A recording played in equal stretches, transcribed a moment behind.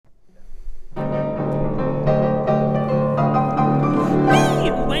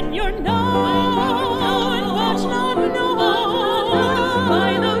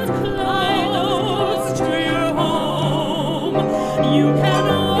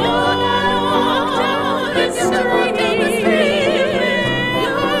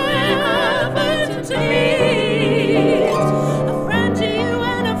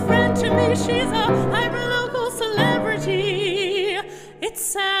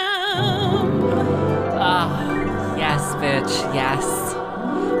Ah, yes, bitch, yes.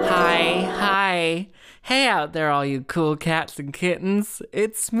 Hi. Hey out there, all you cool cats and kittens.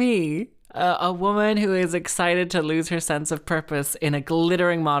 It's me, a woman who is excited to lose her sense of purpose in a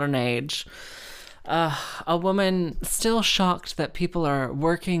glittering modern age. A woman still shocked that people are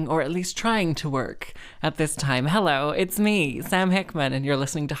working, or at least trying to work, at this time. Hello, it's me, Sam Hickman, and you're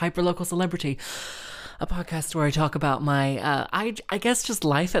listening to Hyperlocal Celebrity, a podcast where I talk about my, I guess just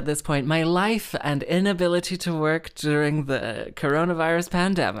life at this point, my life and inability to work during the coronavirus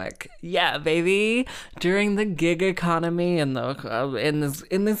pandemic. Yeah, baby, during the gig economy and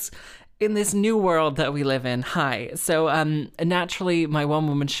the in this new world that we live in. Hi. So, naturally, my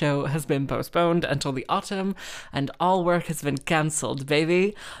one-woman show has been postponed until the autumn, and all work has been cancelled,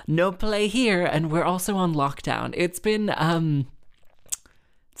 baby. No play here, and we're also on lockdown. It's been an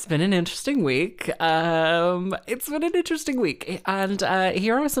interesting week. And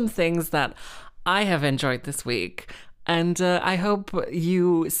here are some things that I have enjoyed this week. And I hope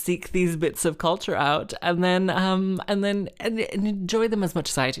you seek these bits of culture out and then enjoy them as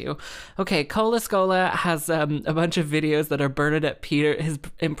much as I do. Okay, Cola Scola has a bunch of videos that are his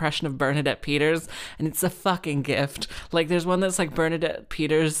impression of Bernadette Peters, and it's a fucking gift. Like, there's one that's like Bernadette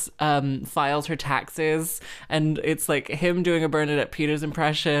Peters files her taxes, and it's like him doing a Bernadette Peters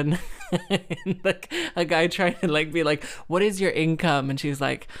impression, and like a guy trying to like be like, "What is your income?" And she's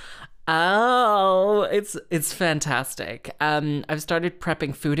like, oh, it's fantastic. I've started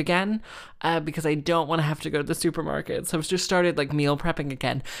prepping food again because I don't want to have to go to the supermarket. So I've just started like meal prepping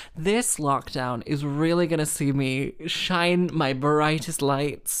again. This lockdown is really going to see me shine my brightest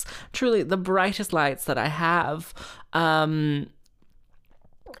lights. Truly, the brightest lights that I have. I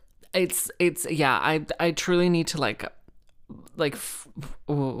truly need to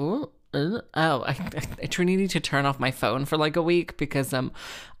I truly need to turn off my phone for like a week because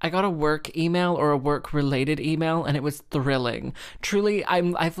I got a work email or a work related email and it was thrilling. Truly,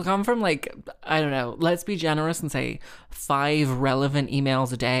 I've gone from like, I don't know, let's be generous and say 5 relevant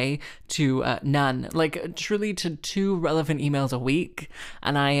emails a day to none. Like truly to 2 relevant emails a week,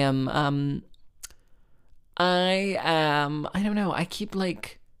 and I don't know, I keep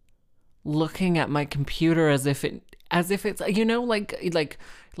like looking at my computer as if it's, you know,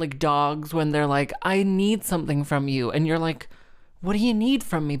 like dogs when they're like, I need something from you, and you're like, what do you need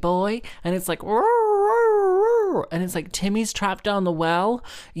from me, boy? And it's like, and it's like, Timmy's trapped down the well.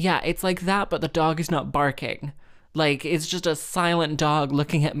 Yeah, it's like that, but the dog is not barking. Like, it's just a silent dog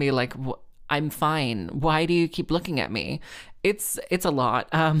looking at me like, I'm fine. Why do you keep looking at me? It's a lot.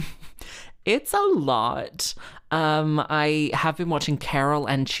 It's a lot. I have been watching Carol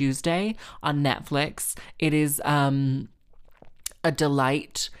and Tuesday on Netflix. It is a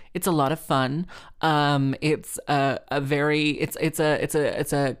delight. It's a lot of fun. It's a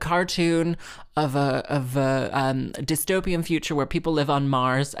cartoon of a dystopian future where people live on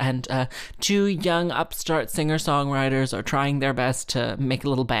Mars, and 2 young upstart singer-songwriters are trying their best to make a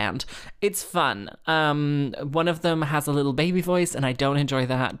little band. It's fun. One of them has a little baby voice, and I don't enjoy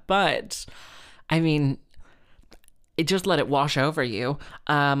that, but I mean, just let it wash over you.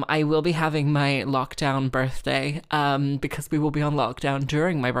 I will be having my lockdown birthday because we will be on lockdown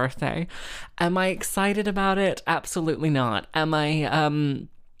during my birthday. Am I excited about it? Absolutely not. Am I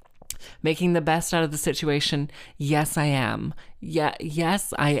making the best out of the situation? Yes, I am.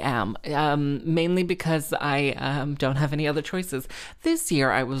 Yes, I am. Mainly because I don't have any other choices. This year,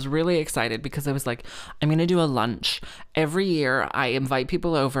 I was really excited because I was like, I'm gonna do a lunch. Every year, I invite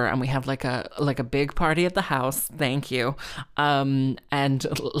people over and we have like a big party at the house. Thank you. And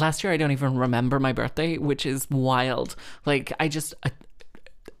last year, I don't even remember my birthday, which is wild. Like, I just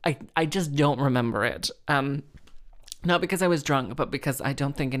don't remember it. Not because I was drunk, but because I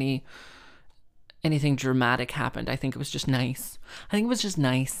don't think anything dramatic happened. I think it was just nice.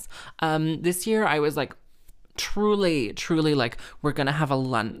 This year I was like, truly like, we're gonna have a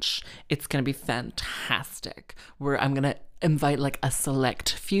lunch. It's gonna be fantastic. I'm gonna invite like a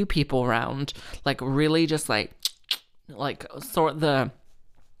select few people around. Like really just like sort the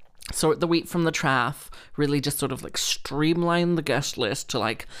wheat from the chaff. Really just sort of like streamline the guest list to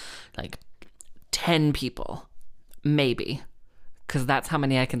like 10 people. Maybe, because that's how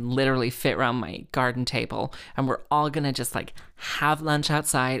many I can literally fit around my garden table, and we're all gonna just like have lunch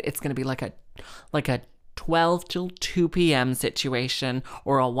outside. It's gonna be like a 12 till 2 p.m. situation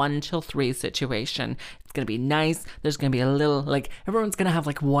or a 1 till 3 situation. It's going to be nice. There's going to be a little, like, everyone's going to have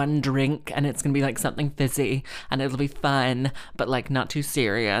like one drink and it's going to be like something fizzy and it'll be fun, but like not too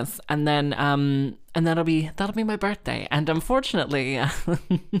serious. And that'll be my birthday. And unfortunately,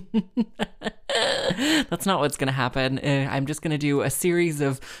 that's not what's going to happen. I'm just going to do a series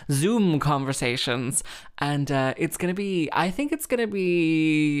of Zoom conversations and I think it's going to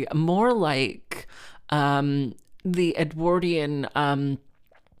be more like the Edwardian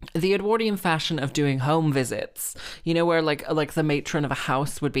fashion of doing home visits, you know, where like the matron of a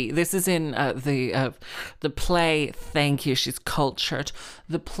house would be. This is in the play. Thank you, she's cultured.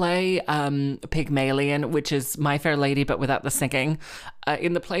 The play Pygmalion, which is My Fair Lady but without the singing.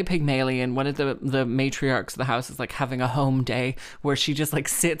 In the play Pygmalion, one of the matriarchs of the house is like having a home day where she just like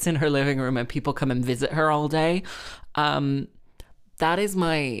sits in her living room and people come and visit her all day.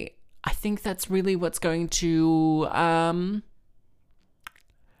 I think that's really what's going to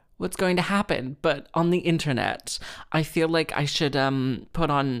happen, but on the internet. I feel like I should put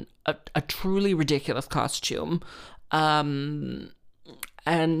on a truly ridiculous costume. My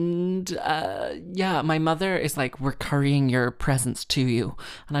mother is like, we're currying your presents to you.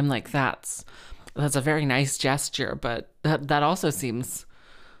 And I'm like, that's a very nice gesture, but that also seems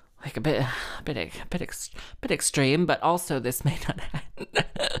like a bit extreme, but also this may not happen.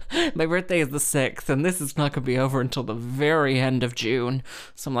 My birthday is the 6th, and this is not going to be over until the very end of June.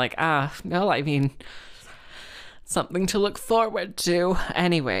 So I'm like, well, I mean, something to look forward to.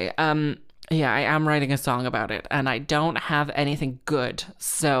 Anyway, I am writing a song about it, and I don't have anything good.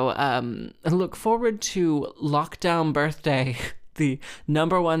 So look forward to Lockdown Birthday, the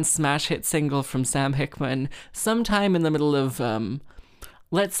 #1 smash hit single from Sam Hickman, sometime in the middle of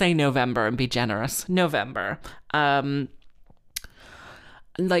let's say November and be generous. November.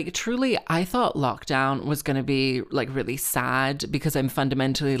 Like, truly, I thought lockdown was going to be, like, really sad because I'm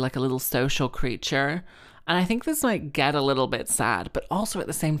fundamentally, like, a little social creature. And I think this might get a little bit sad, but also at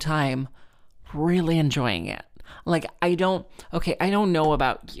the same time, really enjoying it. Like, I don't know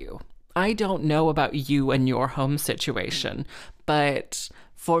about you. I don't know about you and your home situation, but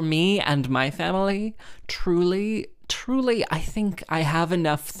for me and my family, truly, I think I have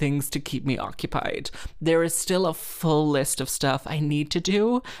enough things to keep me occupied. There is still a full list of stuff I need to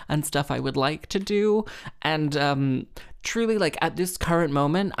do and stuff I would like to do. And truly, like, at this current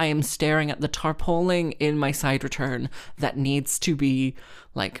moment, I am staring at the tarpaulin in my side return that needs to be,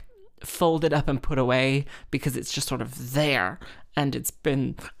 like, folded up and put away because it's just sort of there. And it's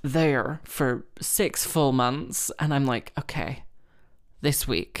been there for 6 full months. And I'm like, okay, this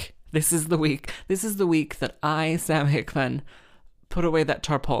is the week that I, Sam Hickman, put away that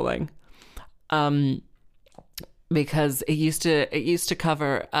tarpaulin. Because it used to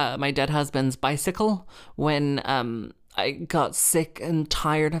cover my dead husband's bicycle when I got sick and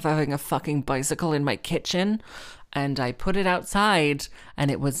tired of having a fucking bicycle in my kitchen, and I put it outside, and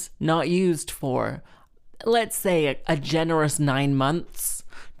it was not used for, let's say, a generous 9 months.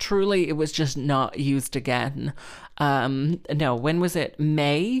 Truly, it was just not used again. No, when was it?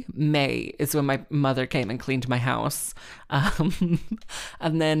 May is when my mother came and cleaned my house. And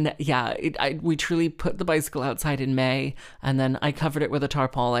then, we truly put the bicycle outside in May, and then I covered it with a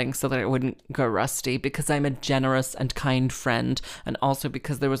tarpaulin so that it wouldn't go rusty, because I'm a generous and kind friend, and also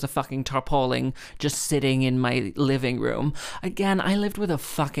because there was a fucking tarpaulin just sitting in my living room. Again, I lived with a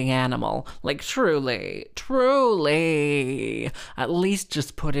fucking animal. Like, truly. At least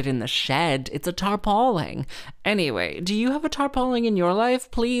just put it in the shed. It's a tarpaulin. Anyway, do you have a tarpaulin in your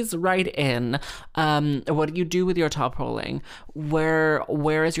life? Please write in. What do you do with your tarpaulin?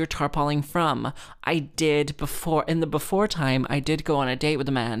 Where is your tarpaulin from? In the before time, I did go on a date with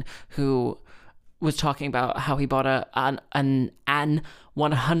a man who was talking about how he bought an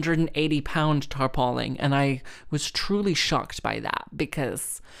 180-pound tarpaulin, and I was truly shocked by that,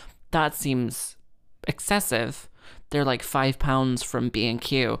 because that seems excessive. They're like £5 from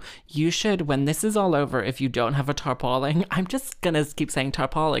B&Q. You should, when this is all over, if you don't have a tarpaulin, I'm just gonna keep saying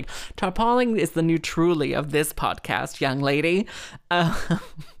tarpaulin. Tarpaulin is the new Truly of this podcast, young lady. I'm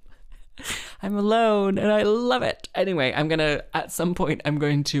alone and I love it. Anyway, at some point, I'm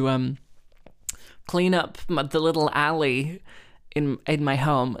going to clean up the little alley in my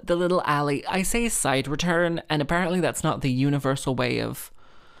home. The little alley, I say side return, and apparently that's not the universal way of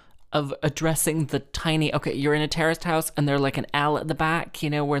addressing the tiny, okay, you're in a terraced house and there's like an L at the back, you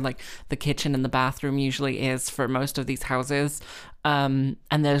know, where like the kitchen and the bathroom usually is for most of these houses. And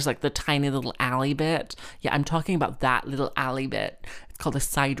there's like the tiny little alley bit. Yeah, I'm talking about that little alley bit. It's called a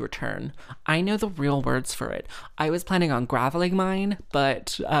side return. I know the real words for it. I was planning on graveling mine,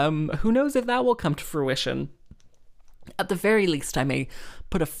 but who knows if that will come to fruition. At the very least, I may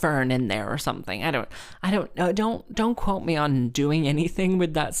put a fern in there or something. I don't know. Don't quote me on doing anything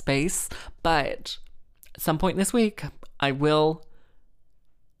with that space, but at some point this week, I will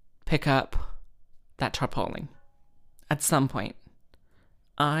pick up that tarpaulin. At some point.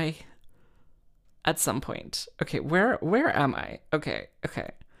 At some point. Okay, where am I? Okay.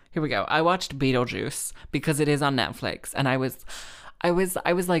 Here we go. I watched Beetlejuice because it is on Netflix, and I was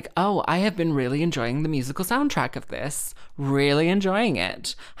like, oh, I have been really enjoying the musical soundtrack of this. Really enjoying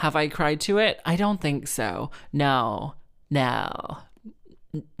it. Have I cried to it? I don't think so. No.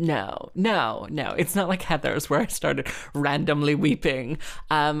 It's not like Heather's where I started randomly weeping.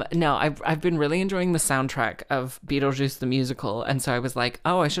 No, I've been really enjoying the soundtrack of Beetlejuice the musical, and so I was like,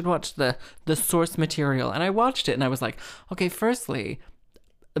 oh, I should watch the source material, and I watched it, and I was like, okay, firstly,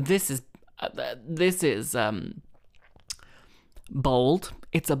 this is bold.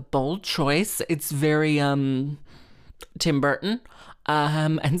 It's a bold choice. It's very Tim Burton.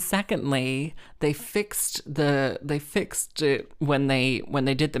 And secondly, they fixed it when they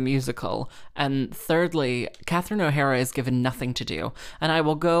did the musical. And thirdly, Catherine O'Hara is given nothing to do. And I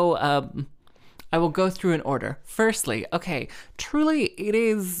will go through in order. Firstly, okay, truly it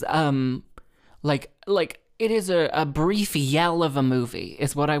is like it is a brief yell of a movie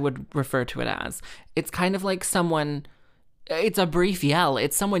is what I would refer to it as. It's kind of like it's a brief yell.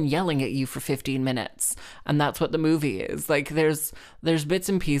 It's someone yelling at you for 15 minutes. And that's what the movie is. Like, there's bits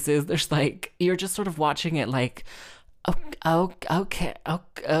and pieces. There's like, you're just sort of watching it like, okay. Oh,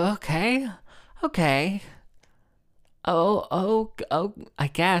 I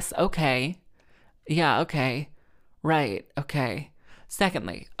guess. Okay. Yeah, okay. Right. Okay.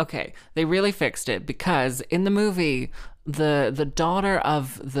 Secondly, okay, they really fixed it because in the movie, the daughter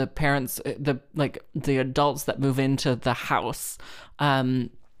of the parents, the adults that move into the house,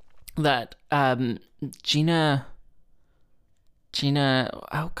 Gina,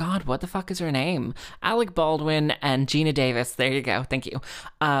 oh God, what the fuck is her name? Alec Baldwin and Gina Davis. There you go. Thank you.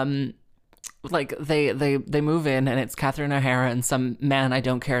 Like they move in and it's Catherine O'Hara and some man I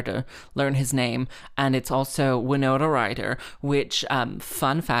don't care to learn his name, and it's also Winona Ryder, which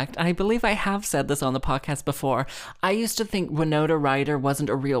fun fact, I believe I have said this on the podcast before, I used to think Winona Ryder wasn't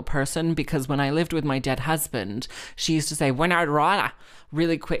a real person because when I lived with my dead husband, she used to say Winona Ryder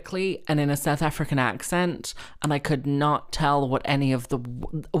really quickly and in a South African accent, and I could not tell that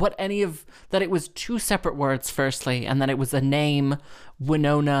it was two separate words firstly, and then it was a name,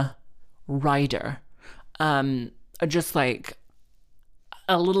 Winona Ryder. Just like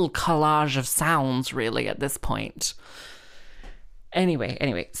a little collage of sounds really at this point.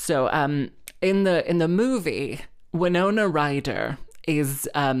 Anyway, so in the movie, Winona Ryder is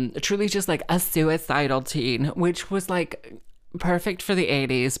truly just like a suicidal teen, which was like perfect for the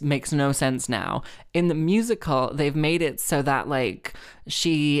 80s, makes no sense now. In the musical, they've made it so that like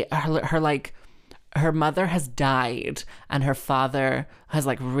her mother has died and her father has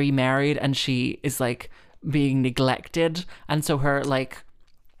like remarried and she is like being neglected, and so her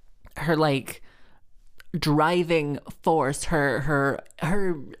driving force, her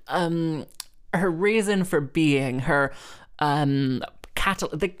reason for being, her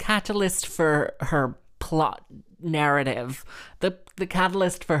the catalyst for her plot narrative, the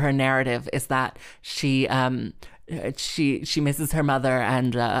catalyst for her narrative is that she misses her mother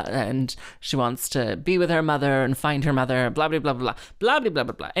and she wants to be with her mother and find her mother, blah blah blah blah blah blah blah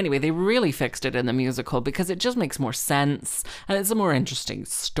blah blah. Anyway, they really fixed it in the musical because it just makes more sense and it's a more interesting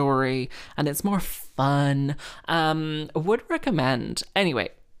story and it's more fun. Would recommend.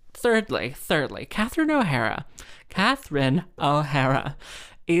 Anyway, thirdly, Catherine O'Hara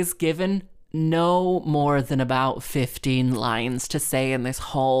is given no more than about 15 lines to say in this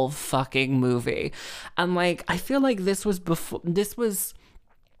whole fucking movie. And like, I feel like this was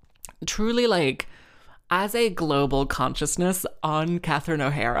truly like, as a global consciousness on Catherine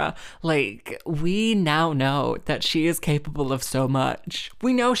O'Hara, like, we now know that she is capable of so much.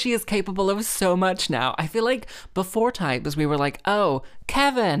 We know she is capable of so much now. I feel like before times we were like, oh,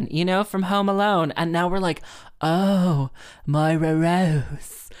 Kevin, from Home Alone. And now we're like, oh, Moira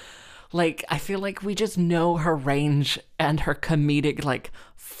Rose. Like, I feel like we just know her range and her comedic, like,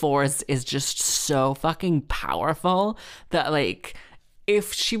 force is just so fucking powerful that, like,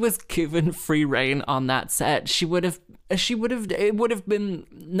 if she was given free reign on that set, it would have been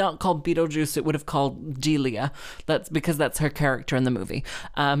not called Beetlejuice, it would have called Delia. That's because that's her character in the movie.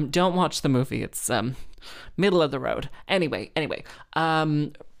 Don't watch the movie. It's middle of the road. Anyway,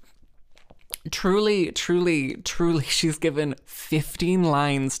 truly, she's given 15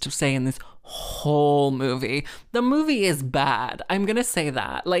 lines to say in this whole movie. The movie is bad. I'm gonna say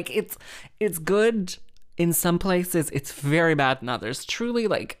that. Like, it's good in some places, it's very bad in others. Truly,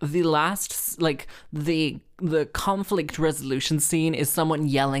 like, the last, like, the conflict resolution scene is someone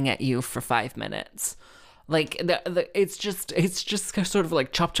yelling at you for 5 minutes. Like, it's just sort of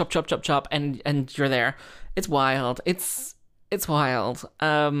like chop, and you're there. It's wild. It's wild.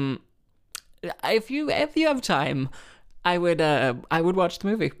 If you have time, I would watch the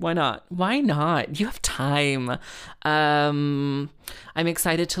movie. Why not? You have time. I'm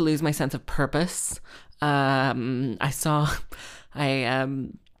excited to lose my sense of purpose. I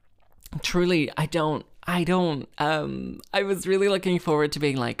was really looking forward to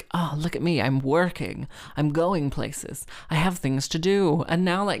being like, oh, look at me, I'm working, I'm going places, I have things to do. And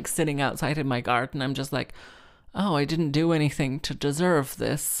now, like, sitting outside in my garden, I'm just like, oh, I didn't do anything to deserve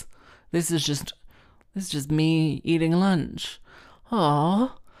this. This is just me eating lunch.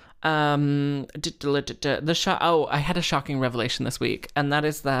 Aww. I had a shocking revelation this week, and that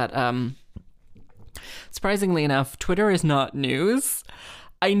is that, surprisingly enough, Twitter is not news.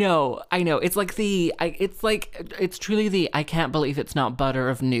 I know. It's like it's truly the I can't believe it's not butter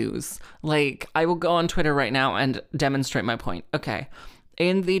of news. Like, I will go on Twitter right now and demonstrate my point. Okay.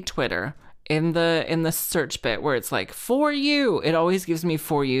 In the Twitter, in the search bit where it's like, for you, it always gives me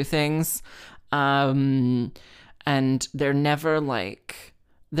for you things. And they're never like,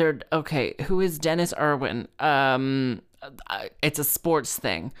 okay, who is Dennis Irwin? It's a sports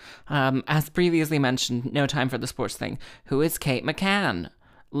thing. As previously mentioned, no time for the sports thing. Who is Kate McCann?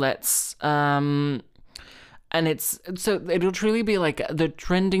 And so it'll truly be like, the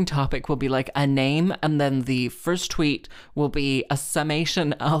trending topic will be like a name, and then the first tweet will be a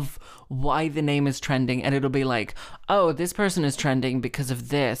summation of why the name is trending, and it'll be like, oh, this person is trending because of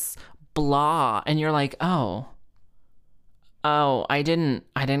this, blah, and you're like, oh, I didn't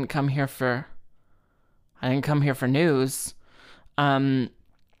come here for news. Yeah,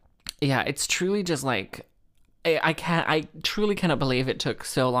 it's truly just like, I truly cannot believe it took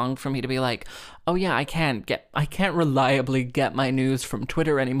so long for me to be like, oh yeah, I can't reliably get my news from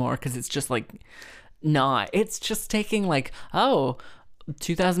Twitter anymore, because it's just like, it's just taking like,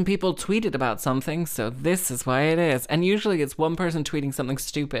 2,000 people tweeted about something, so this is why it is. And usually it's one person tweeting something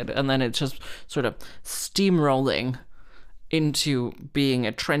stupid, and then it's just sort of steamrolling into being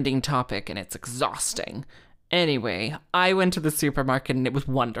a trending topic, and it's exhausting. Anyway, I went to the supermarket and it was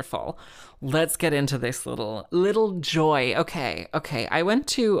wonderful. Let's get into this little joy. Okay. I went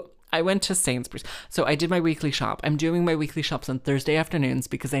to Sainsbury's. So I did my weekly shop. I'm doing my weekly shops on Thursday afternoons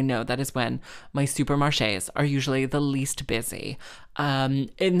because I know that is when my supermarchés are usually the least busy. In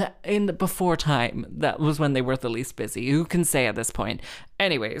the before time, that was when they were the least busy. Who can say at this point?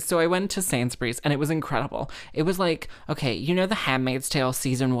 Anyway, so I went to Sainsbury's and it was incredible. It was like, okay, you know The Handmaid's Tale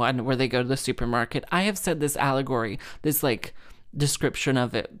season 1 where they go to the supermarket? I have said this allegory, this like description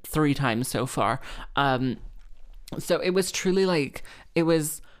of it 3 times so far. So it was truly like, it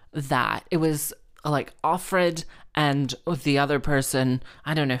was like Offred and the other person,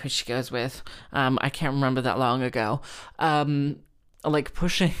 I don't know who she goes with, I can't remember that long ago, like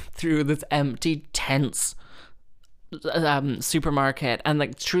pushing through this empty, tense supermarket, and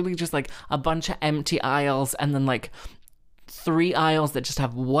like truly just like a bunch of empty aisles, and then like 3 aisles that just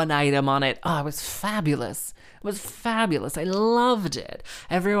have one item on it. Oh, it was fabulous. It was fabulous. I loved it.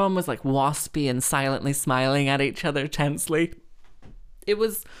 Everyone was like waspy and silently smiling at each other tensely. It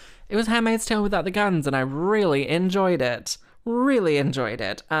was Handmaid's Tale without the guns, and I really enjoyed it.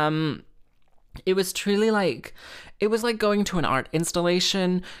 It was truly like, it was like going to an art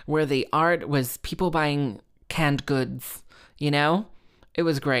installation where the art was people buying canned goods, you know? It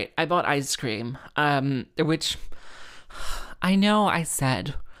was great. I bought ice cream, which I know I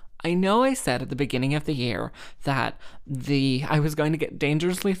said at the beginning of the year that I was going to get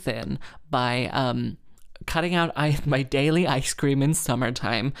dangerously thin by cutting out my daily ice cream in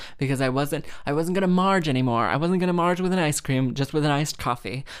summertime, because I wasn't going to marge anymore. I wasn't going to marge with an ice cream, just with an iced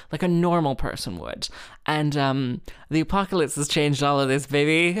coffee, like a normal person would. And the apocalypse has changed all of this,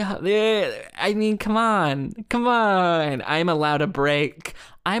 baby. I mean, come on. I'm allowed a break,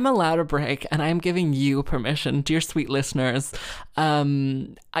 and I'm giving you permission, dear sweet listeners.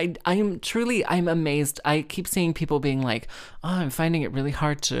 I'm amazed. I keep seeing people being like, oh, I'm finding it really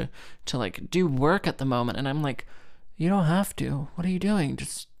hard to like do work at the moment. And I'm like, You don't have to. What are you doing?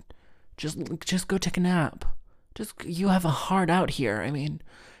 Just go take a nap. You have a heart out here. I mean,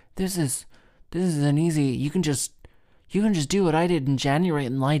 this is an easy. You can just do what I did in January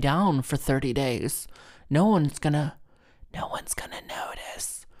and lie down for 30 days. No one's gonna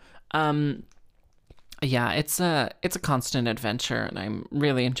notice. Yeah, it's a constant adventure, and I'm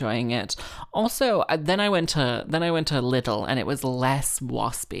really enjoying it. Also, then I went to Lidl, and it was less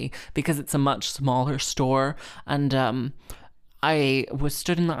waspy because it's a much smaller store, and I was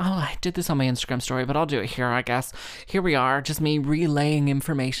stood in I did this on my Instagram story, but I'll do it here, I guess. Here we are, just me relaying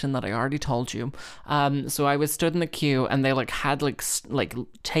information that I already told you. So I was stood in the queue, and they had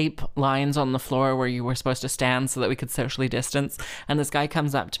tape lines on the floor where you were supposed to stand so that we could socially distance. And this guy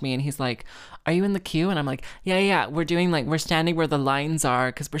comes up to me and he's like, "Are you in the queue?" And I'm like, yeah, we're standing where the lines are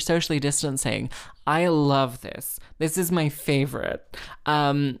because we're socially distancing. I love this. This is my favorite.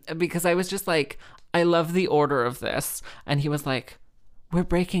 Because I was just like, I love the order of this. And he was like, "We're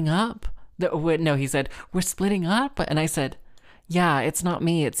breaking up?" No, he said, "We're splitting up?" And I said, "Yeah, it's not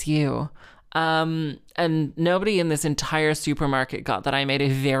me, it's you." And nobody in this entire supermarket got that I made a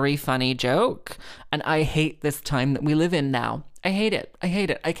very funny joke. And I hate this time that we live in now. I hate it.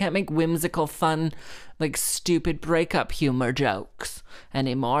 I can't make whimsical, fun, stupid breakup humor jokes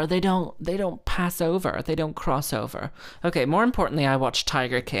anymore. They don't pass over. They don't cross over. Okay, more importantly, I watched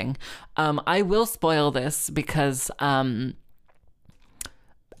Tiger King. I will spoil this because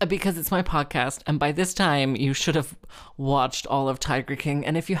it's my podcast, and by this time you should have watched all of Tiger King.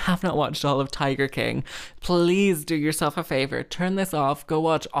 And if you have not watched all of Tiger King, please do yourself a favor, turn this off, go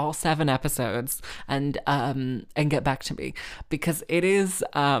watch all 7 episodes, and get back to me, because it is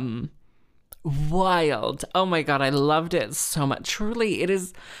wild. Oh my god, I loved it so much. Truly, it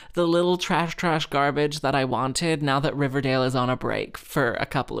is the little trash garbage that I wanted now that Riverdale is on a break for a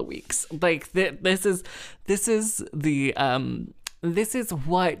couple of weeks. This is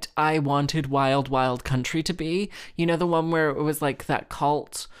what I wanted Wild Country to be. You know, the one where it was that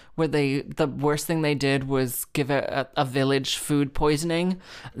cult where the worst thing they did was give a village food poisoning.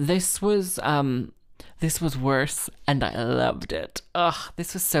 This was worse, and I loved it. Ugh,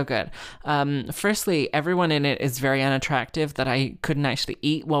 this was so good. Firstly, everyone in it is very unattractive that I couldn't actually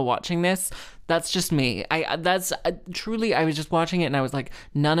eat while watching this. That's just me. Truly, I was just watching it and I was like,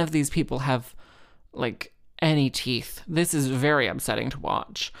 none of these people have any teeth. This is very upsetting to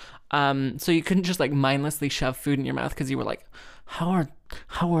watch. So you couldn't just mindlessly shove food in your mouth because you were like, how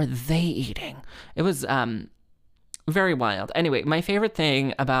are they eating? It was very wild. Anyway, my favorite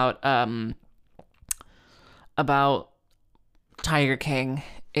thing about Tiger King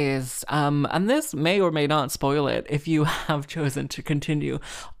is and this may or may not spoil it if you have chosen to continue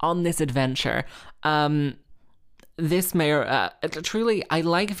on this adventure. This may truly, I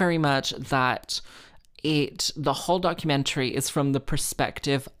like very much that the whole documentary is from the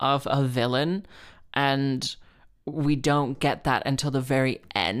perspective of a villain, and we don't get that until the very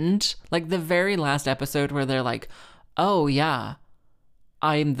end. The very last episode where they're like, "Oh yeah,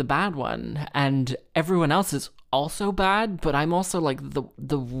 I'm the bad one and everyone else is also bad, but I'm also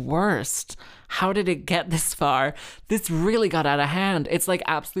the worst. How did it get this far? This really got out of hand." It's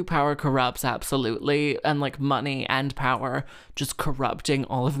absolute power corrupts absolutely, and money and power just corrupting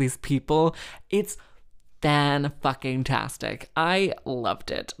all of these people. It's fan-fucking-tastic. I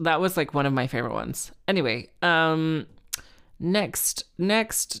loved it. That was one of my favorite ones. Anyway, next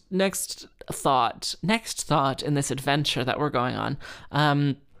thought in this adventure that we're going on.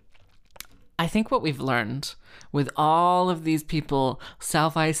 I think what we've learned with all of these people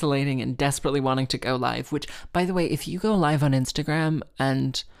self-isolating and desperately wanting to go live, which, by the way, if you go live on Instagram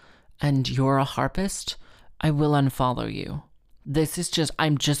and you're a harpist, I will unfollow you. This is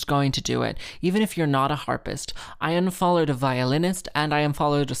I'm just going to do it. Even if you're not a harpist, I unfollowed a violinist and I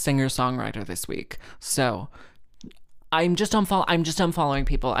unfollowed a singer-songwriter this week. So I'm just unfollowing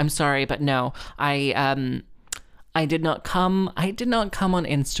people. I'm sorry, but no, I did not come on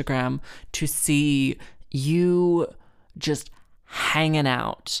Instagram to see you just hanging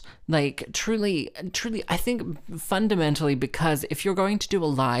out. Truly, I think fundamentally, because if you're going to do a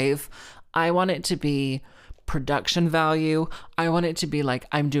live, I want it to be production value. I want it to be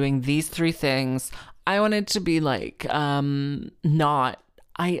I'm doing these 3 things. I want it to be I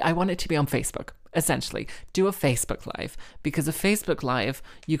want it to be on Facebook, essentially. Do a Facebook Live, because a Facebook Live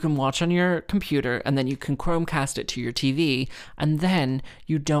you can watch on your computer and then you can Chromecast it to your TV, and then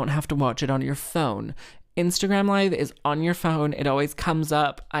you don't have to watch it on your phone. Instagram Live is on your phone. It always comes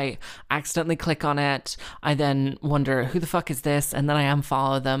up. I accidentally click on it. I then wonder, who the fuck is this? And then I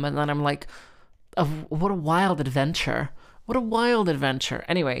unfollow them, and then I'm like, what a wild adventure. What a wild adventure.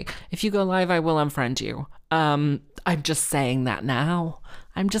 Anyway, if you go live, I will unfriend you. I'm just saying that now.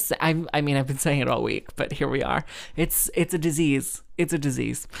 I mean, I've been saying it all week, but here we are. It's a disease. It's a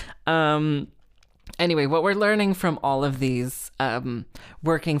disease. Anyway, what we're learning from all of these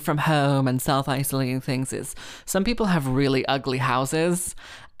working from home and self-isolating things is some people have really ugly houses,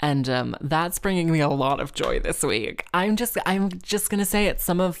 and that's bringing me a lot of joy this week. I'm just gonna say it.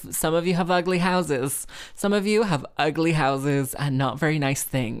 Some of you have ugly houses. Some of you have ugly houses and not very nice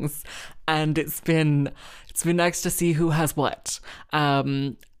things, and it's been nice to see who has what.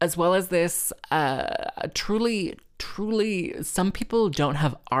 As well as this, truly, some people don't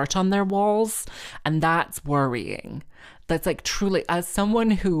have art on their walls, and that's worrying. That's like truly, as someone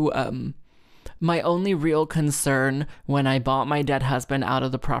who, my only real concern when I bought my dead husband out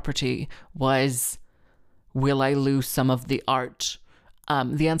of the property was, will I lose some of the art?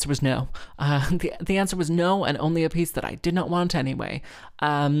 The answer was no. The answer was no, and only a piece that I did not want anyway.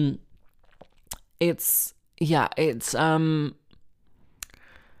 It's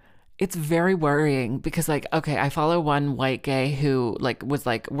very worrying because, like, okay, I follow one white gay who was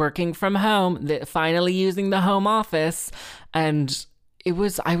working from home, finally using the home office, and it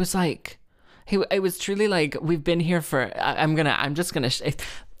was truly like, we've been here for,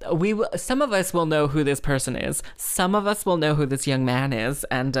 some of us will know who this person is. Some of us will know who this young man is.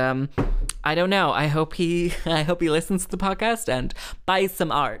 And I don't know. I hope he listens to the podcast and buys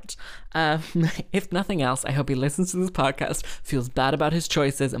some art. If nothing else, I hope he listens to this podcast, feels bad about his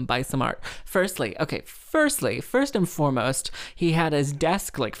choices, and buys some art. First and foremost, he had his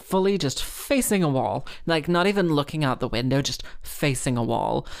desk fully just facing a wall, not even looking out the window, just facing a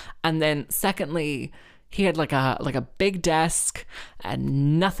wall. And then secondly, he had a big desk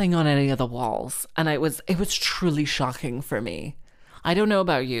and nothing on any of the walls. And it was truly shocking for me. I don't know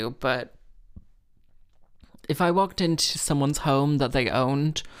about you, but if I walked into someone's home that they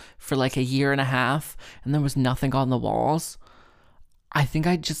owned for a year and a half and there was nothing on the walls, I think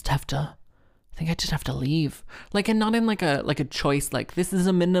I'd just have to leave. And not in a choice, this is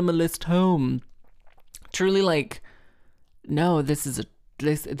a minimalist home. Truly, no, this is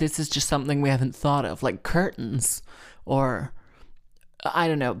just something we haven't thought of, like curtains or, I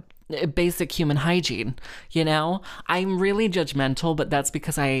don't know, basic human hygiene, I'm really judgmental, but that's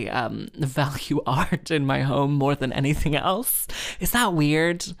because I value art in my home more than anything else. Is that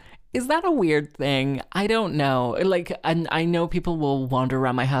weird? Is that a weird thing? I don't know. And I know people will wander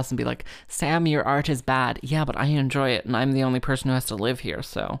around my house and be like, Sam, your art is bad. Yeah, but I enjoy it, and I'm the only person who has to live here,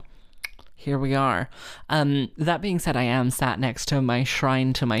 so here we are. That being said, I am sat next to my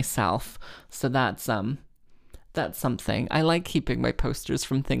shrine to myself, so that's something. I like keeping my posters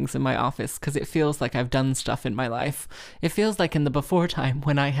from things in my office because it feels like I've done stuff in my life. It feels like in the before time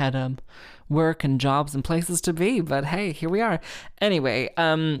when I had work and jobs and places to be, but hey, here we are. Anyway,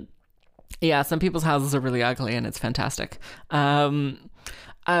 yeah, some people's houses are really ugly and it's fantastic. A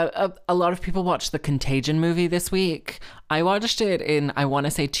lot of people watched the Contagion movie this week. I watched it in, I want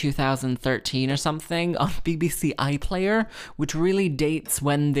to say 2013 or something, on BBC iPlayer, which really dates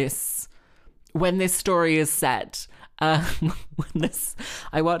when this story is set. I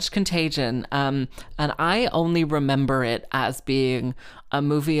watched Contagion, and I only remember it as being a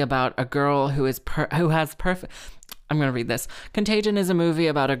movie about a girl who has perfect. I'm going to read this. Contagion is a movie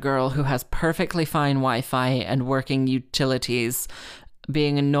about a girl who has perfectly fine Wi-Fi and working utilities,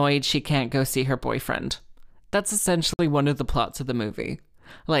 being annoyed she can't go see her boyfriend. That's essentially one of the plots of the movie.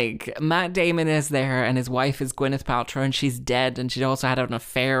 Matt Damon is there and his wife is Gwyneth Paltrow and she's dead and she also had an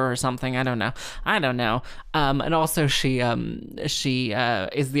affair or something. I don't know. And also she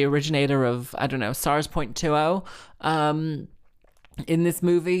is the originator of, I don't know, SARS.20 in this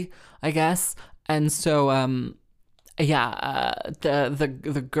movie, I guess. And so,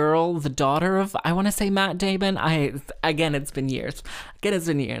 the girl, the daughter of, I want to say Matt Damon. It's been years. Is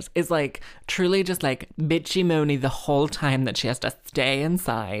truly just bitchy moany the whole time that she has to stay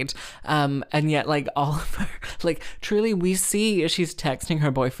inside. And yet all of her, truly we see she's texting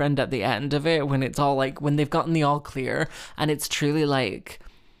her boyfriend at the end of it when it's all when they've gotten the all clear, and it's truly we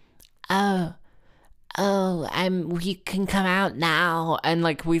can come out now. And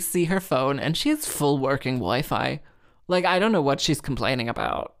we see her phone and she has full working Wi-Fi. I don't know what she's complaining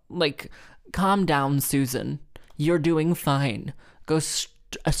about. Calm down, Susan. You're doing fine. Go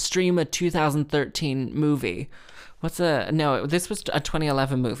stream a 2013 movie. This was a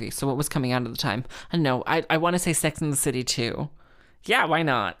 2011 movie, so what was coming out at the time? I don't know. I want to say Sex and the City 2. Yeah, why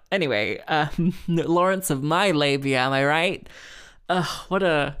not? Anyway, Lawrence of my labia, am I right? What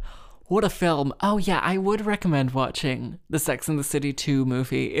a film. Oh yeah, I would recommend watching the Sex and the City 2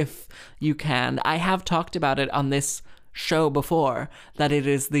 movie if you can. I have talked about it on this show before that it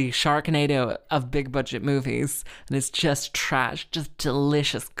is the Sharknado of big budget movies, and it's just trash, just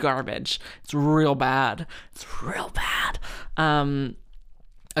delicious garbage. It's real bad.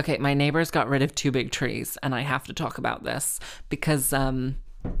 Okay, my neighbors got rid of 2 big trees, and I have to talk about this because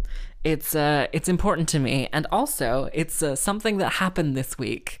it's important to me, and also it's something that happened this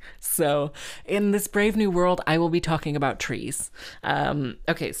week. So in this brave new world, I will be talking about trees.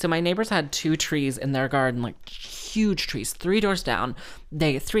 Okay, so my neighbors had 2 trees in their garden, like huge trees, 3 doors down.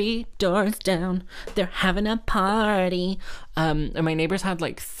 They're having a party. And my neighbors had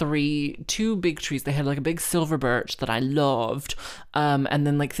like 2 big trees. They had like a big silver birch that I loved, and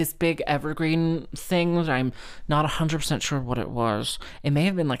then like this big evergreen thing that I'm not 100% sure what it was. It may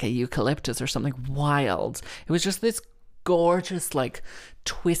have been like a eucalyptus or something wild. It was just this gorgeous, like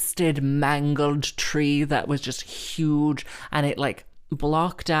twisted, mangled tree that was just huge, and it like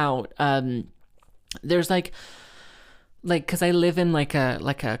blocked out. There's like because I live in like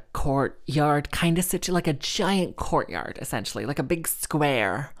a courtyard kind of situation, like a giant courtyard essentially, like a big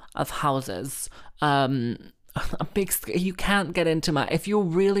square of houses. You can't get into my, if you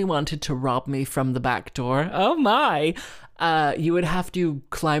really wanted to rob me from the back door, oh my, you would have to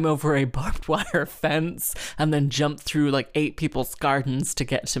climb over a barbed wire fence and then jump through like 8 people's gardens to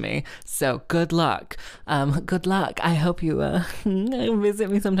get to me. So good luck. I hope you visit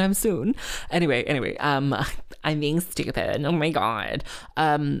me sometime soon. Anyway, I'm being stupid. Oh my god.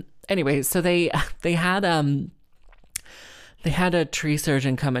 Anyway, so they had a tree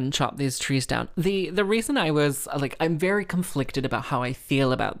surgeon come and chop these trees down. The reason I was like, I'm very conflicted about how I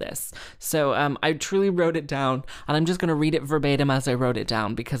feel about this. So I truly wrote it down, and I'm just going to read it verbatim as I wrote it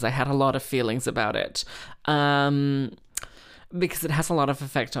down because I had a lot of feelings about it. Because it has a lot of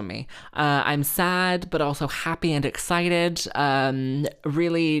effect on me. I'm sad, but also happy and excited.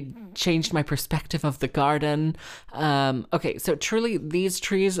 Really changed my perspective of the garden. Okay, so truly these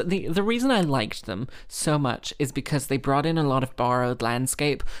trees, the reason I liked them so much is because they brought in a lot of borrowed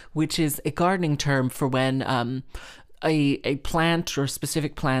landscape, which is a gardening term for when a plant or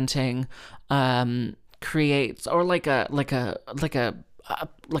specific planting creates, or like a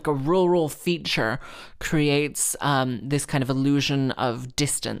rural feature creates this kind of illusion of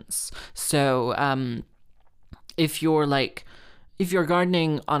distance. So if you're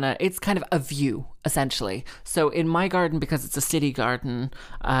gardening on it's kind of a view essentially. So in my garden, because it's a city garden,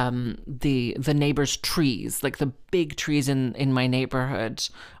 the neighbors' trees, like the big trees in my neighborhood,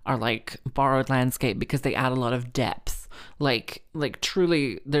 are like borrowed landscape because they add a lot of depth. Like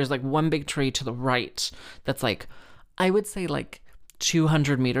truly, there's like one big tree to the right that's like, I would say like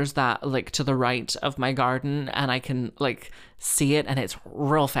 200 meters that like to the right of my garden, and I can like see it, and it's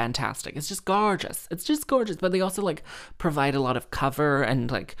real fantastic. It's just gorgeous. But they also like provide a lot of cover and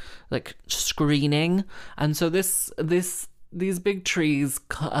like screening, and so these big trees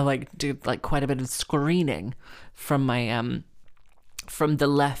like do like quite a bit of screening from my from the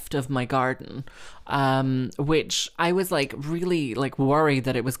left of my garden, which I was like really like worried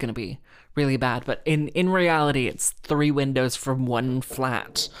that it was going to be really bad, but in reality it's 3 windows from 1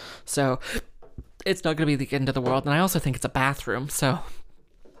 flat, so it's not going to be the end of the world. And I also think it's a bathroom, so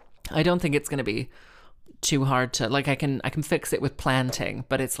I don't think it's going to be too hard to like, I can fix it with planting,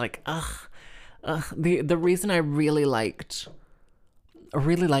 but it's like the reason I really liked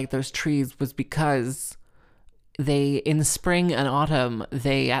those trees was because they, in spring and autumn,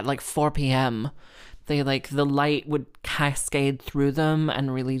 they at like 4 p.m. they like the light would cascade through them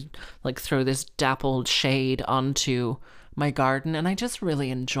and really like throw this dappled shade onto my garden, and I just really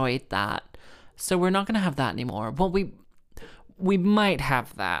enjoyed that. So we're not going to have that anymore. Well, we might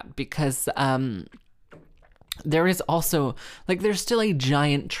have that because there is also like, there's still a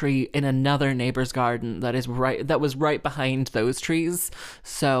giant tree in another neighbor's garden that was right behind those trees.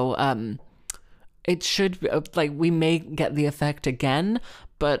 So it should like, we may get the effect again,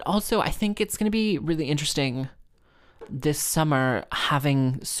 but also I think it's going to be really interesting this summer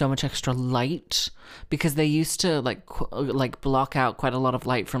having so much extra light, because they used to like block out quite a lot of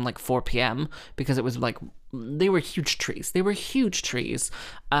light from like 4 p.m. because it was like, they were huge trees.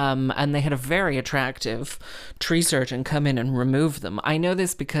 And they had a very attractive tree surgeon come in and remove them. I know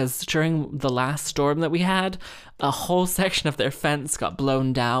this because during the last storm that we had, a whole section of their fence got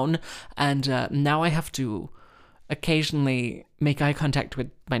blown down, and now I have to occasionally make eye contact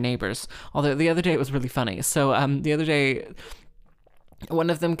with my neighbors. Although the other day it was really funny. So the other day, one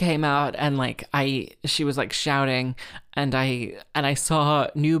of them came out and like she was like shouting, and I saw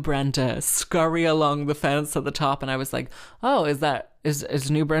new Brenda scurry along the fence at the top, and I was like, oh, is that Is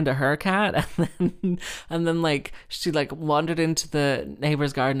new Brenda her cat? And then like she like wandered into the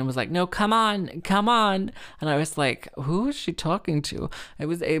neighbor's garden and was like, no, come on, come on. And I was like, who is she talking to? It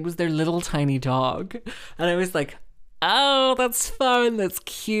was their little tiny dog. And I was like, oh, that's fun. That's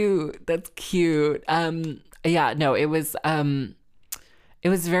cute. That's cute. Yeah, no, it was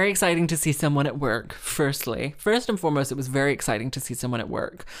very exciting to see someone at work, firstly. First and foremost, it was very exciting to see someone at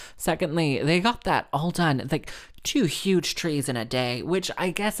work. Secondly, they got that all done. Like 2 huge trees in a day, which I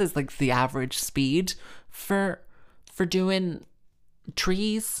guess is like the average speed for doing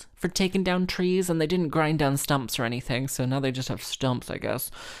trees, for taking down trees, and they didn't grind down stumps or anything, so now they just have stumps, I guess.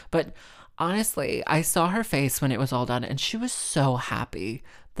 But honestly, I saw her face when it was all done, and she was so happy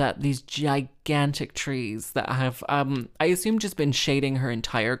that these gigantic trees that have, I assume just been shading her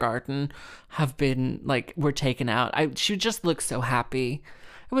entire garden, have been, like, were taken out. She just looks so happy.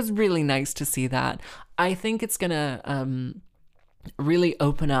 It was really nice to see that. I think it's gonna, really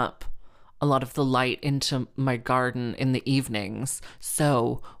open up a lot of the light into my garden in the evenings.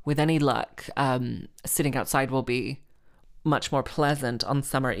 So with any luck, sitting outside will be much more pleasant on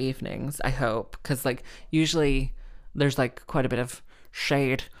summer evenings, I hope, because like usually there's like quite a bit of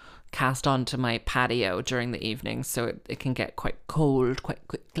shade cast onto my patio during the evenings, so it can get quite cold quite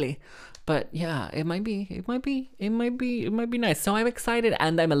quickly. But yeah, it might be nice. So I'm excited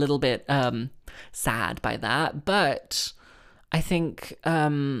and I'm a little bit sad by that, but I think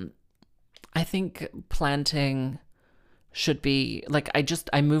planting should be like,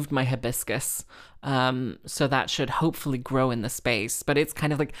 I moved my hibiscus, so that should hopefully grow in the space. But it's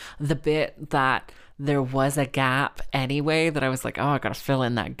kind of like the bit that there was a gap anyway that I was like, oh, I gotta fill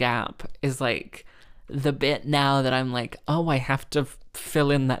in that gap, is like the bit now that I'm like, oh, I have to fill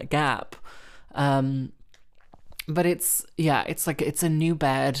in that gap. But it's like it's a new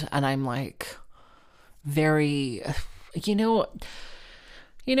bed, and I'm like very, you know,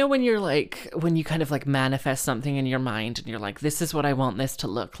 when you're like, when you kind of like manifest something in your mind and you're like, this is what I want this to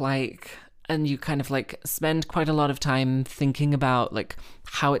look like. And you kind of like spend quite a lot of time thinking about like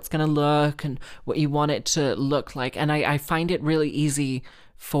how it's going to look and what you want it to look like. And I find it really easy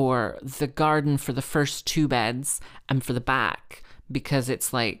for the garden for the first 2 beds and for the back, because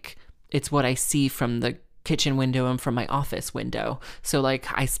it's like, it's what I see from the kitchen window and from my office window. So like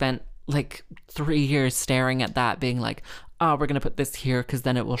I spent like 3 years staring at that, being like, oh, we're going to put this here because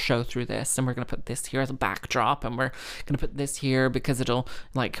then it will show through this, and we're going to put this here as a backdrop, and we're going to put this here because it'll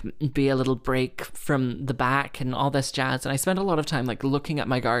like be a little break from the back and all this jazz. And I spent a lot of time like looking at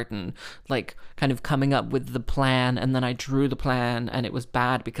my garden, like kind of coming up with the plan, and then I drew the plan and it was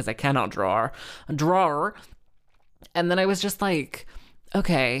bad because I cannot draw. And then I was just like,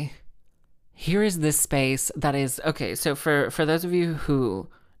 okay, here is this space that is, okay, so for those of you who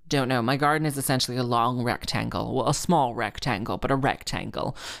don't know, my garden is essentially a long rectangle. Well, a small rectangle, but a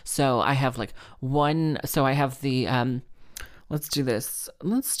rectangle. So I have like I have the, let's do this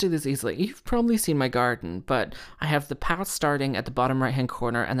easily. You've probably seen my garden, but I have the path starting at the bottom right hand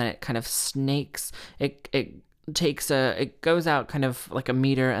corner, and then it kind of snakes, it goes out kind of like a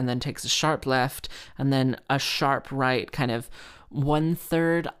meter, and then takes a sharp left and then a sharp right, kind of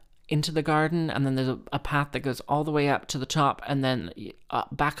 1/3 into the garden, and then there's a path that goes all the way up to the top, and then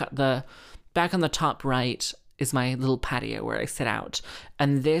back on the top right is my little patio where I sit out.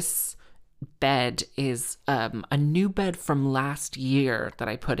 And this bed is a new bed from last year that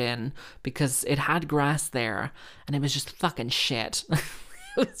I put in because it had grass there and it was just fucking shit. It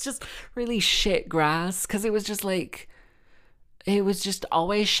was just really shit grass, because it was just like, it was just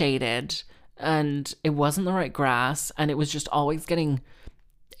always shaded and it wasn't the right grass, and it was just always getting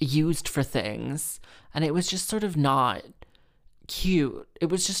used for things, and it was just sort of not cute. It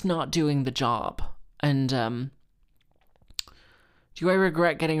was just not doing the job. And do I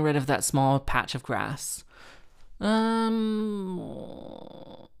regret getting rid of that small patch of grass? No,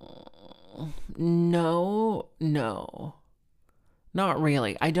 not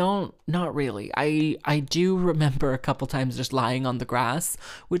really. Not really. I do remember a couple times just lying on the grass,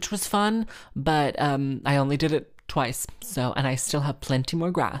 which was fun, but I only did it twice, so, and I still have plenty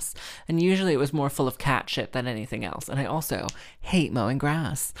more grass, and usually it was more full of cat shit than anything else, and I also hate mowing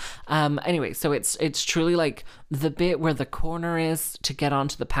grass. Anyway, so it's truly like the bit where the corner is to get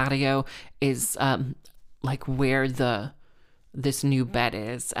onto the patio is like where this new bed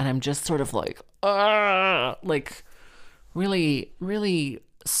is, and I'm just sort of like really, really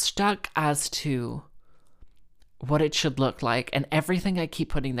stuck as to what it should look like, and everything I keep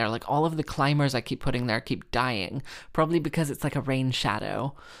putting there, like all of the climbers I keep putting there keep dying, probably because it's like a rain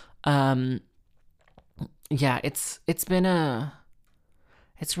shadow. Yeah, it's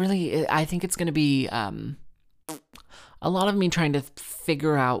really, I think it's going to be a lot of me trying to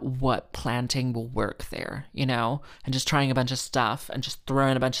figure out what planting will work there, you know, and just trying a bunch of stuff and just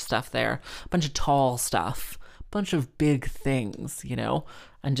throwing a bunch of stuff there, a bunch of tall stuff, a bunch of big things, you know,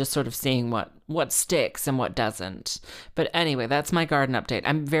 and just sort of seeing what sticks and what doesn't. But anyway, that's my garden update.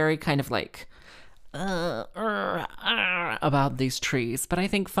 I'm very kind of like about these trees, but I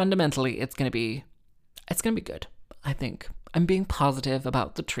think fundamentally it's gonna be good. I think I'm being positive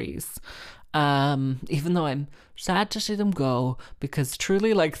about the trees. Even though I'm sad to see them go, because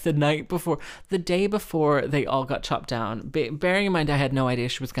truly, like, the day before they all got chopped down, bearing in mind I had no idea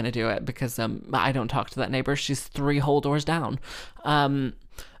she was going to do it, because I don't talk to that neighbor. She's 3 whole doors down.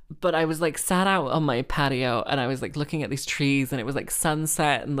 But I was like sat out on my patio and I was like looking at these trees, and it was like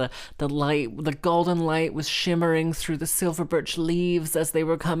sunset, and the golden light was shimmering through the silver birch leaves as they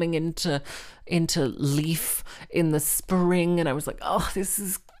were coming into leaf in the spring. And I was like, oh, this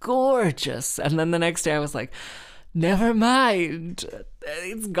is gorgeous. And then the next day I was like, never mind,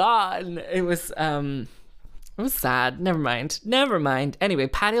 it's gone. It was sad. Never mind. Anyway,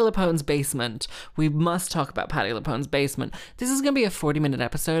 Patti LuPone's basement. We must talk about Patti LuPone's basement. This is going to be a 40-minute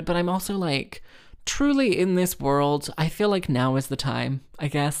episode, but I'm also like, truly in this world, I feel like now is the time, I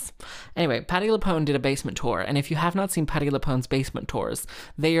guess. Anyway, Patti LuPone did a basement tour, and if you have not seen Patti LuPone's basement tours,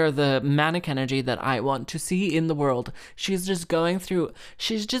 they are the manic energy that I want to see in the world. She's just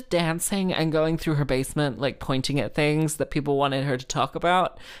dancing and going through her basement, like pointing at things that people wanted her to talk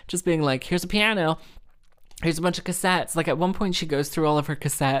about, just being like, here's a piano, here's a bunch of cassettes. Like, at one point she goes through all of her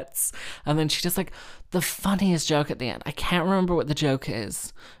cassettes, and then she does like the funniest joke at the end. I can't remember what the joke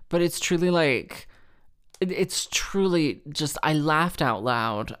is, but it's truly like, it's truly just, I laughed out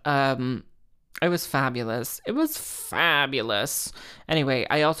loud. It was fabulous. Anyway,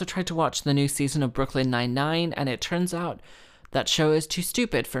 I also tried to watch the new season of Brooklyn Nine-Nine, and it turns out that show is too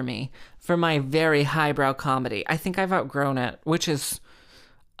stupid for me, for my very highbrow comedy. I think I've outgrown it, which is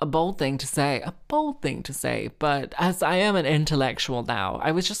a bold thing to say, but as I am an intellectual now,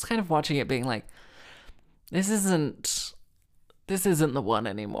 I was just kind of watching it being like, this isn't the one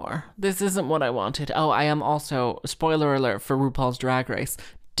anymore. This isn't what I wanted. Oh, I am also, spoiler alert for RuPaul's Drag Race,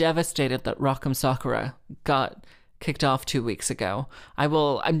 devastated that Rock'em Sakura got kicked off 2 weeks ago.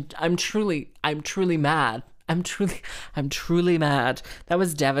 I'm truly mad. I'm truly mad. That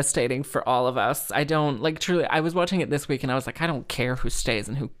was devastating for all of us. I was watching it this week and I was like, I don't care who stays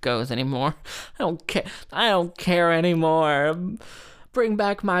and who goes anymore. I don't care anymore. Bring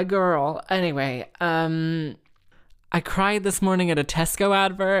back my girl. Anyway, I cried this morning at a Tesco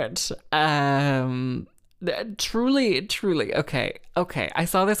advert. Truly. Okay. I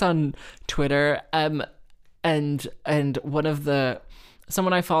saw this on Twitter. And one of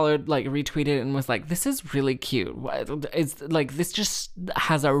someone I followed like retweeted and was like, this is really cute. It's like, this just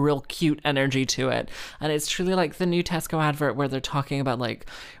has a real cute energy to it. And it's truly like the new Tesco advert where they're talking about like,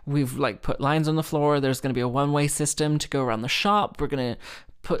 we've like put lines on the floor. There's going to be a one-way system to go around the shop. We're going to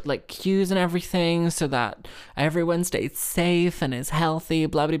put like queues and everything so that everyone stays safe and is healthy,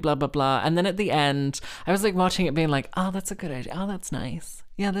 blah, blah, blah, blah, blah. And then at the end, I was like watching it being like, oh, that's a good idea. Oh, that's nice.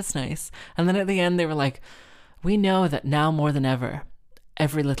 Yeah, that's nice. And then at the end, they were like, we know that now more than ever,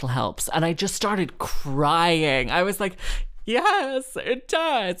 every little helps. And I just started crying. I was like, yes, it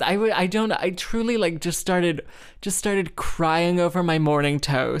does. I truly like just started crying over my morning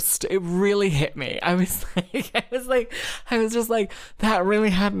toast. It really hit me. I was just like, that really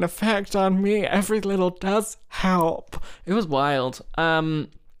had an effect on me. Every little does help. It was wild.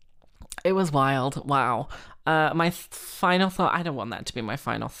 Wow. My final thought, I don't want that to be my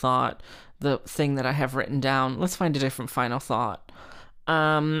final thought. The thing that I have written down. Let's find a different final thought.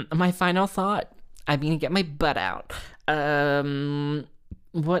 My final thought, I'm gonna get my butt out.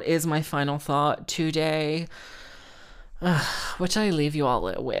 What is my final thought today? What shall I leave you all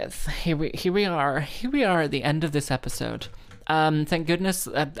with? Here we are at the end of this episode. Thank goodness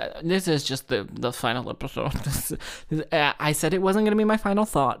this is just the final episode. I said it wasn't going to be my final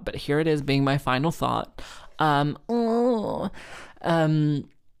thought, but here it is being my final thought.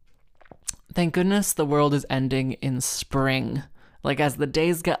 Thank goodness the world is ending in spring. Like, as the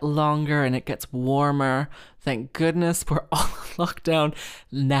days get longer and it gets warmer, thank goodness we're all locked down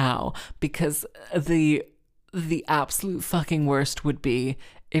now, because the absolute fucking worst would be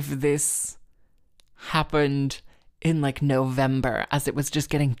if this happened in like November, as it was just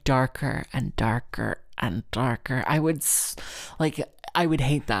getting darker and darker and darker. I would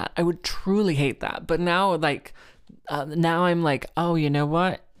hate that. I would truly hate that. But now, like, now I'm like, oh, you know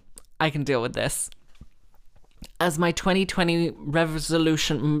what? I can deal with this. As my 2020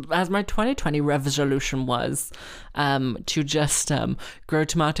 resolution was to just grow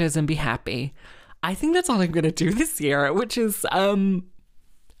tomatoes and be happy, I think that's all I'm going to do this year, which is,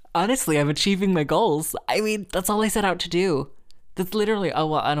 honestly, I'm achieving my goals. I mean, that's all I set out to do. That's literally, oh,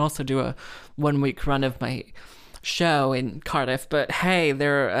 well, and also do a 1 week run of my show in Cardiff. But hey,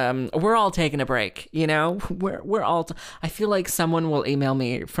 we're all taking a break, you know? We're all, I feel like someone will email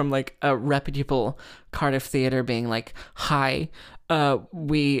me from like a reputable Cardiff theatre being like, hi,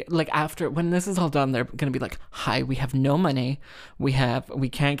 we like after when this is all done, they're gonna be like, hi, we have no money, we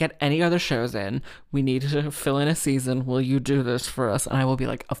can't get any other shows in, we need to fill in a season, will you do this for us? And I will be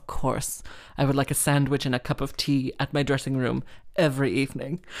like, of course. I would like a sandwich and a cup of tea at my dressing room every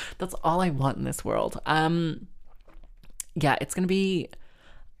evening. That's all I want in this world. Yeah, it's gonna be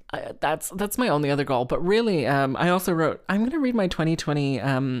that's my only other goal. But really, I also wrote, I'm gonna read my 2020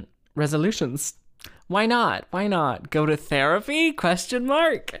 resolutions. Why not? Why not? Go to therapy? Question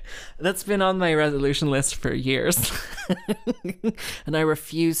mark. That's been on my resolution list for years. And I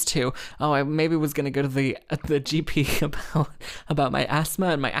refuse to. Oh, I maybe was going to go to the GP about my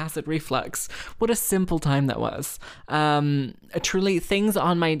asthma and my acid reflux. What a simple time that was. Truly, things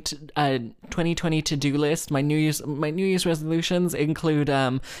on my 2020 to-do list, my New Year's resolutions include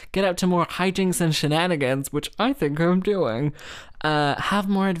get up to more hijinks and shenanigans, which I think I'm doing. Have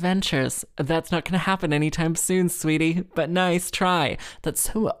more adventures. That's not going to happen anytime soon, sweetie, but nice try.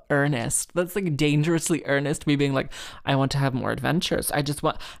 That's so earnest. That's like dangerously earnest, me being like, I want to have more adventures. I just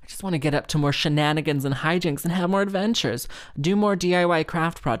want to get up to more shenanigans and hijinks and have more adventures. Do more DIY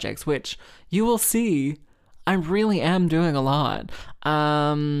craft projects, which you will see I really am doing a lot.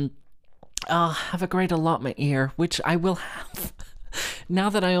 I'll have a great allotment year, which I will have.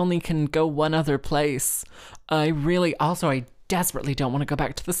 Now that I only can go one other place, I desperately don't want to go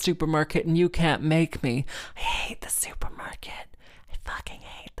back to the supermarket, and you can't make me. I hate the supermarket. I fucking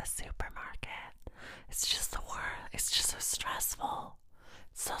hate the supermarket. It's just the worst. It's just so stressful.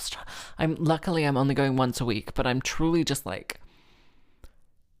 It's so luckily I'm only going once a week, but I'm truly just like,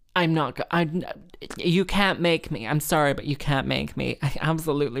 you can't make me. I'm sorry, but you can't make me. I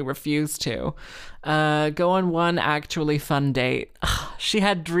absolutely refuse to. Go on one actually fun date. She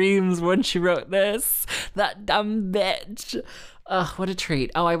had dreams when she wrote this. That dumb bitch. What a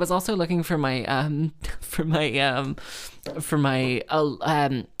treat. Oh, I was also looking for my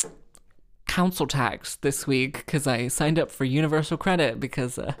council tax this week because I signed up for Universal Credit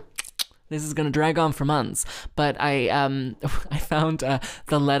because this is going to drag on for months. But I found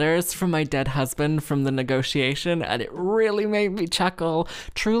the letters from my dead husband from the negotiation, and it really made me chuckle.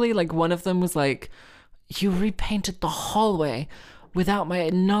 Truly, like, one of them was like, you repainted the hallway without my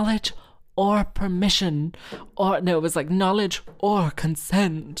knowledge or permission. Or, no, it was like knowledge or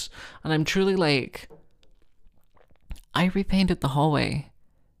consent. And I'm truly like, I repainted the hallway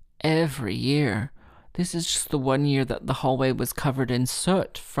every year. This is just the one year that the hallway was covered in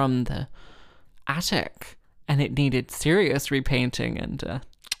soot from the attic and it needed serious repainting, and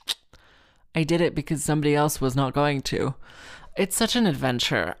I did it because somebody else was not going to. It's such an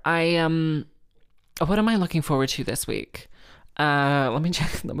adventure. What am I looking forward to this week? Let me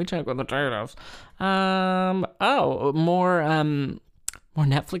check what the date is. More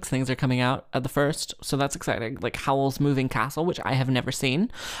Netflix things are coming out at the first, so that's exciting. Like Howl's Moving Castle, which I have never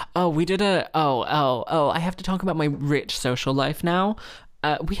seen. Oh, we did I have to talk about my rich social life now.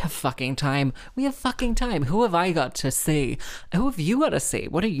 We have fucking time. Who have I got to see? Who have you got to see?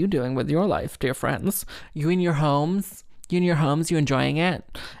 What are you doing with your life, dear friends? You in your homes? You enjoying it?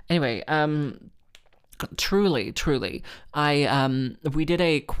 Anyway, Truly. We did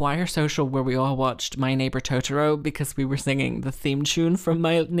a choir social where we all watched My Neighbor Totoro because we were singing the theme tune from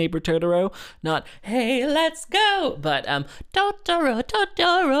My Neighbor Totoro. Not, hey, let's go, but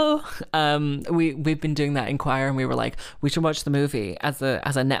Totoro. We've been doing that in choir, and we were like, we should watch the movie as a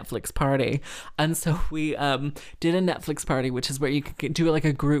Netflix party. And so we did a Netflix party, which is where you can do like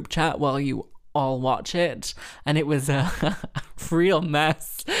a group chat while you all watch it, and it was a real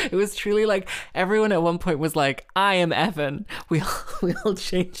mess. It was truly like everyone at one point was like, I am Evan. We all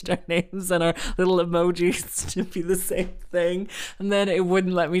changed our names and our little emojis to be the same thing, and then it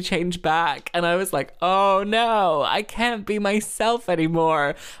wouldn't let me change back, and I was like, oh no, I can't be myself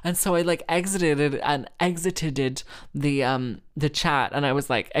anymore. And so I like exited the chat, and I was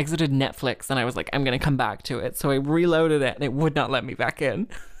like, exited Netflix, and I was like, I'm gonna come back to it. So I reloaded it and it would not let me back in.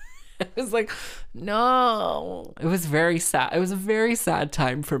 I was like, no. It was very sad. It was a very sad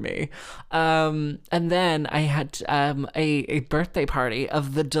time for me. And then I had a birthday party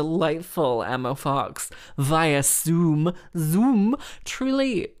of the delightful Emma Fox via Zoom.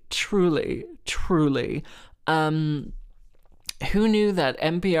 Truly. Who knew that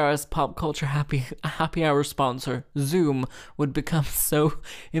NPR's pop culture happy hour sponsor, Zoom, would become so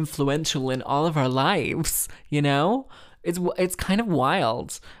influential in all of our lives, you know? It's kind of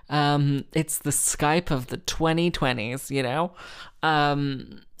wild. It's the Skype of the 2020s, you know?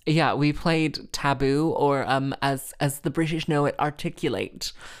 Yeah, we played Taboo, or as the British know it,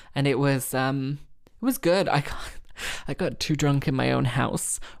 Articulate, and it was good. I got too drunk in my own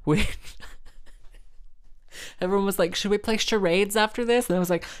house. Everyone was like, should we play charades after this? And I was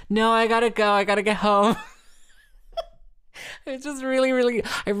like, no, I gotta go. I gotta get home. It's just I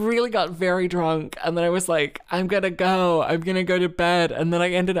really got very drunk. And then I was like, I'm gonna go to bed. And then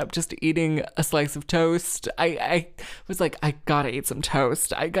I ended up just eating a slice of toast. I was like, I gotta eat some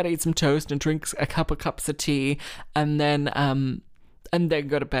toast. I gotta eat some toast and drink a couple cups of tea. And then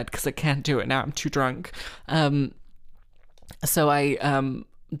go to bed because I can't do it now. I'm too drunk. So I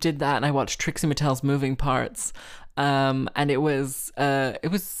did that, and I watched Trixie Mattel's Moving Parts, and it was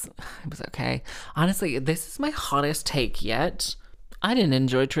okay. Honestly, this is my hottest take yet. I didn't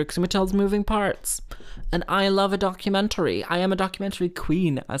enjoy Trixie Mattel's Moving Parts, and I love a documentary. I am a documentary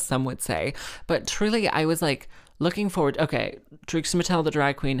queen, as some would say. But truly, I was like looking forward. Okay, Trixie Mattel, the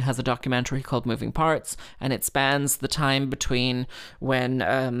drag queen, has a documentary called Moving Parts, and it spans the time between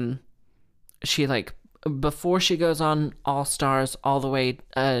when she like, before she goes on All Stars, all the way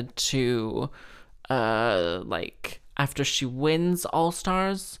to like after she wins All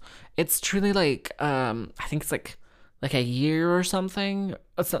Stars. It's truly like I think it's like a year or something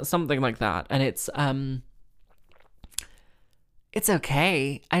like that, and it's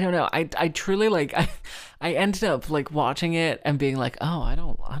okay. I don't know. I truly like I ended up like watching it and being like,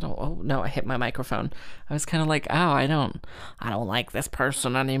 oh no, I hit my microphone. I was kind of like, oh, I don't like this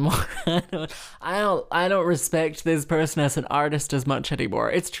person anymore. I don't respect this person as an artist as much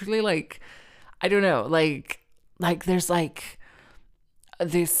anymore. It's truly like, I don't know, like there's like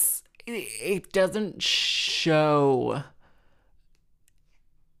this, it doesn't show,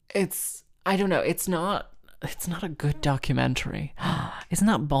 I don't know, it's not a good documentary. Isn't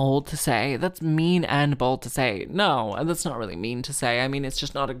that bold to say? That's mean and bold to say. No, that's not really mean to say. I mean, it's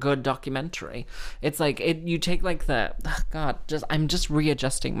just not a good documentary. It's like, you take like I'm just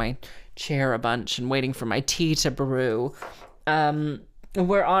readjusting my chair a bunch and waiting for my tea to brew.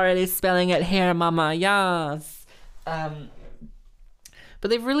 We're already spelling it here, mama, yes. But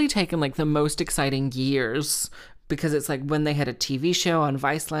they've really taken like the most exciting years, because it's like when they had a TV show on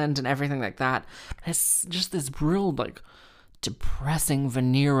Viceland and everything like that. It's just this real like depressing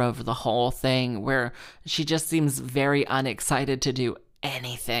veneer over the whole thing, where she just seems very unexcited to do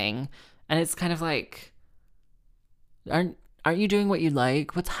anything. And it's kind of like, aren't you doing what you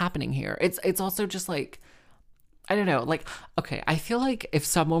like? What's happening here? It's also just like, I don't know, like, okay, I feel like if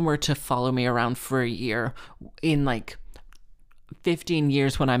someone were to follow me around for a year in like 15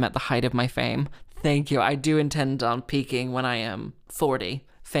 years when I'm at the height of my fame. Thank you. I do intend on peaking when I am 40,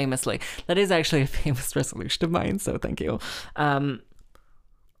 famously. That is actually a famous resolution of mine, so thank you. But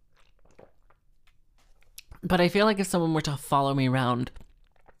I feel like if someone were to follow me around,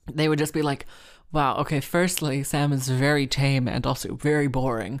 they would just be like, wow, okay, firstly, Sam is very tame and also very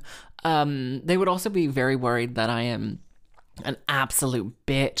boring. They would also be very worried that I am an absolute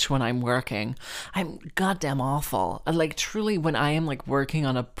bitch when I'm working. I'm goddamn awful. And like, truly, when I am like working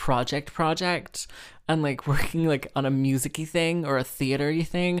on a project and like working like on a music-y thing or a theater-y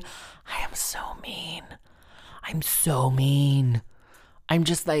thing, I am so mean. I'm so mean. I'm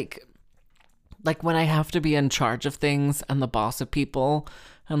just like when I have to be in charge of things and the boss of people,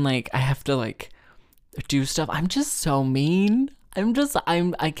 and like I have to like do stuff, I'm just so mean.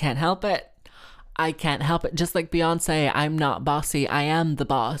 I can't help it. I can't help it. Just like Beyonce, I'm not bossy. I am the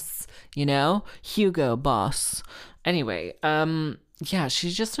boss, you know? Hugo Boss. Anyway, yeah,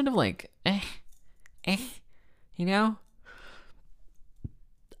 she's just sort of like, you know?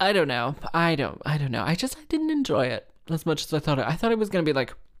 I don't know. I don't know. I didn't enjoy it as much as I thought. I thought it was going to be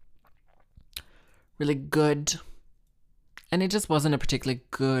like really good. And it just wasn't a particularly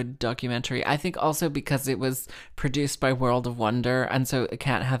good documentary. I think also because it was produced by World of Wonder, and so it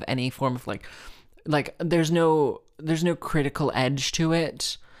can't have any form of like there's no critical edge to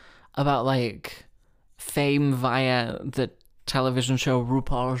it about like fame via the television show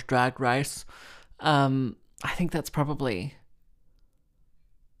RuPaul's Drag Race. I think that's probably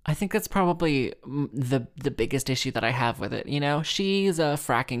the biggest issue that I have with it. You know, she's a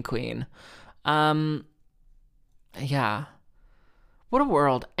fracking queen. Yeah. What a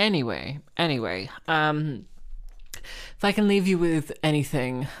world. Anyway. If I can leave you with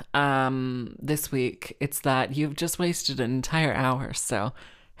anything this week, it's that you've just wasted an entire hour. So,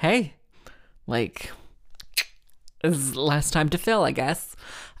 hey, like, is less time to fill, I guess.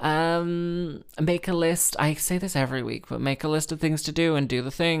 Make a list. I say this every week, but make a list of things to do and do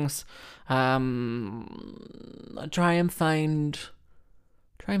the things. Try and find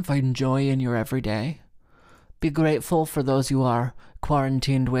joy in your everyday. Be grateful for those you are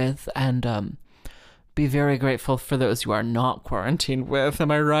quarantined with, and be very grateful for those you are not quarantined with. Am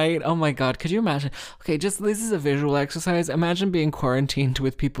I right? Oh my God, could you imagine? Okay, just this is a visual exercise. Imagine being quarantined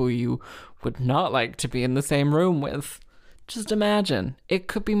with people you would not like to be in the same room with. Just imagine. It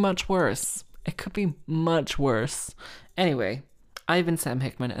could be much worse. It could be much worse. Anyway, I've been Sam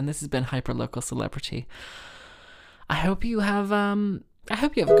Hickman, and this has been Hyperlocal Celebrity. I hope you have a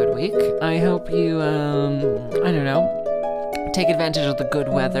good week. I hope you, I don't know, take advantage of the good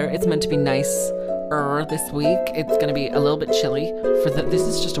weather. It's meant to be nice this week. It's going to be a little bit chilly this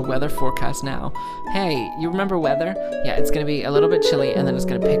is just a weather forecast now. Hey, you remember weather? Yeah, it's going to be a little bit chilly, and then it's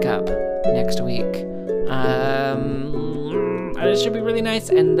going to pick up next week. It should be really nice,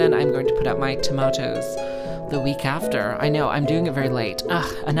 and then I'm going to put out my tomatoes the week after. I know, I'm doing it very late.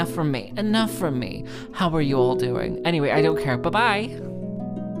 Enough from me. How are you all doing? Anyway, I don't care. Bye-bye.